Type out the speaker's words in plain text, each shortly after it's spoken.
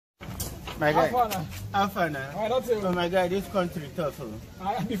My guy. How far now? Oh my God, this country tough.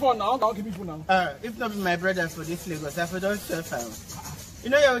 Before now, how can people now? If not my brother for this Lagos, I don't surf out. You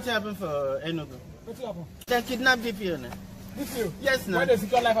know what happened for Enugu? What happened? They kidnapped DPO now. DPO? Yes, now. When they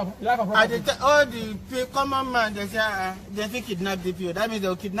secure life and property? All the common man, they say they kidnap DPO. That means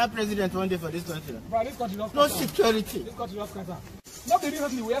they'll kidnap president one day for this country. But this country does no security. This country does cancer. Not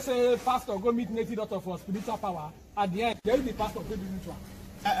recently, we say pastor go meet native doctor for spiritual power. At the end, there is the pastor who do ritual.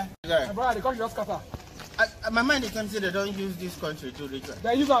 Brother, the country does cancer. My mind it comes to they don't use this country to ritual.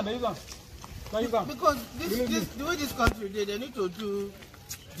 They use them. Because the way this country they need to do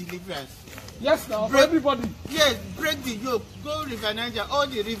deliverance. Yes, now for everybody. Yes, break the yoke. Go River Niger, all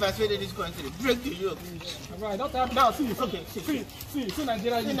the rivers where this country. Break the yoke. Right, don't have now. See, okay. See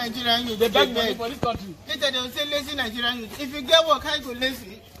Nigerian youth. See Nigerian youth. They beg money for this country. Later they will say lazy Nigerian youth. If you get work, how you go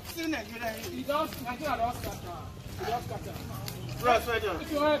lazy? See Nigerian youth. He does. Nigeria does scatter. He does scatter. Ross, where do you?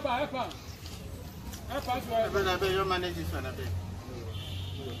 If you help her. Brother, I beg you manage this one, I beg.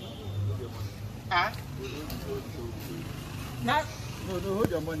 Huh? Now. No, hold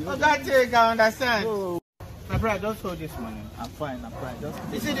your money. Oh, that's it, I understand. No. My brother, just hold this money. I'm fine.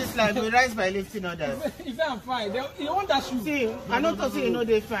 You see this life, we rise by lifting others. If I'm fine, you want that shoe. See, I know to say you know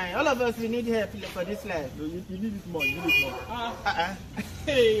they're fine. All of us, we need help for this life. No, you need it more.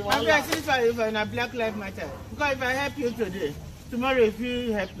 Hey, my brother, see this one, if in a Black Lives Matter. Because if I help you today, tomorrow if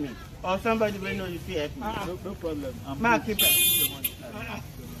you help me, or somebody will know if you help me. No problem. Mark, keep it.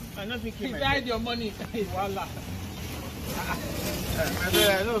 I know if you keep it. Divide your money. Voila. My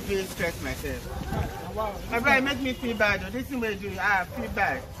brother, I don't feel stressed myself. My brother, make me feel bad. This is what you do. Feel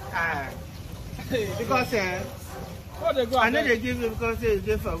bad. Because I know they give you because they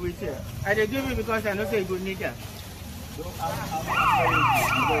give for wheelchair. And they give you because I know they go need them. You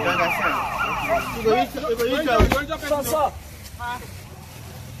understand? You go use your...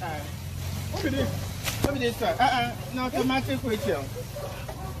 What be this one? No, automatic wheelchair.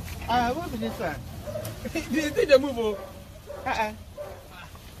 What be this one? You think they move? Hey,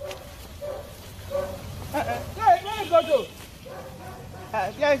 where you go to?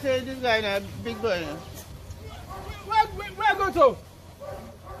 Guy say this guy is a big boy. Where go to?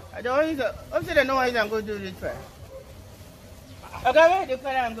 I don't know. I'm saying no one is going to do this first. Okay, where the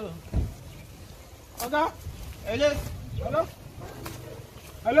car and go? Okay.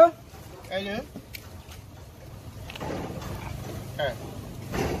 Hello.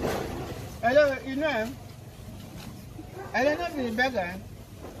 Hello, you know him? I don't know if he's beggar.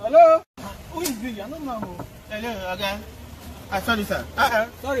 Hello? Who is big? I don't know. Hello, okay. Sorry, sir.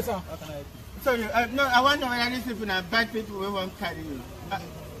 Sorry, sir. How can I help you? Sorry, no, I wonder whether these people are bad people who won't carry you.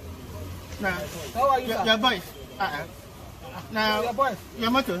 Now, how are you, sir? Your boys. Now, your boys.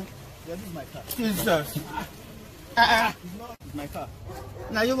 Your motor? Yeah, this is my car. Jesus. It's my car.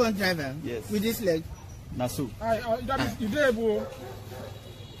 Now you won't drive him? Yes. With this leg? Nasu. That is, you did, bro.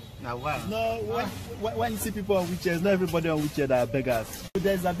 Now, wow. No, when you see people on wheelchairs, not everybody on wheelchair that are beggars.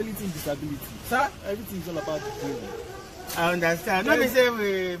 There's ability and disability. Sir? Everything is all about the brain. I understand. Don't say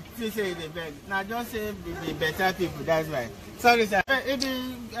we say they beg. Now don't say the better people, that's why. Sorry, sir. If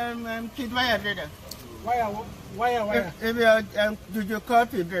you kid, why brother? Why? If you do you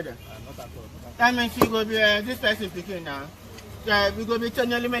copy, brother? Not at all. That means you go be this person picking now. We go be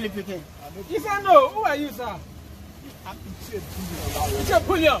Tony Limeli picking. If I know, who are you, sir?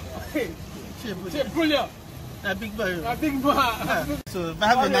 Bullion. A big boy. A big boy. So,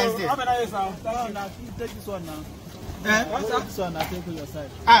 have a nice day. Have a nice day. Take this one now. What's this one, I'll take to your side.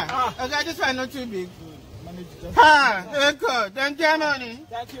 Okay, this one not too big. Manage just... Thank you. Thank you, money.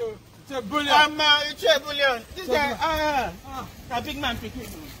 Thank you. It's a bullion. It's a bullion. This guy, a big man picking.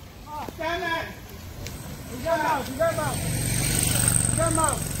 Come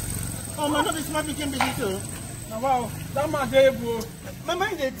on. Oh, man, not be smart picking big too. Wow, that man there, bro. My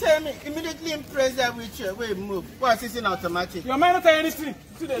mind they tell me immediately impress that wheelchair where move. What's this in automatic? Your mind not tell anything.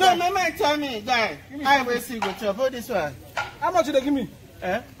 No, my mind tell me, guy. I will see go chop. Hold this one. How much did they give me?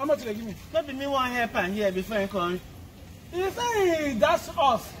 How much did they give me? Maybe me want help and here before I come. You say that's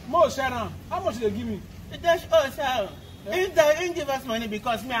us. Mo Sharon. How much did they give me? That's us how. If they didn't give us money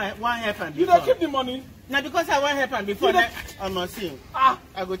because me I want help and before. You don't keep the money. Now because I want help and before that I must see. I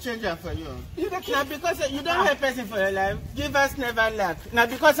go change that for you. Now because you don't help person for your life, give us never lack. Now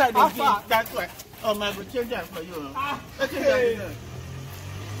because I didn't give, that's why. I go change that for you.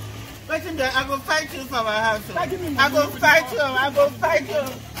 Waiting I go fight you for our house. I go fight you.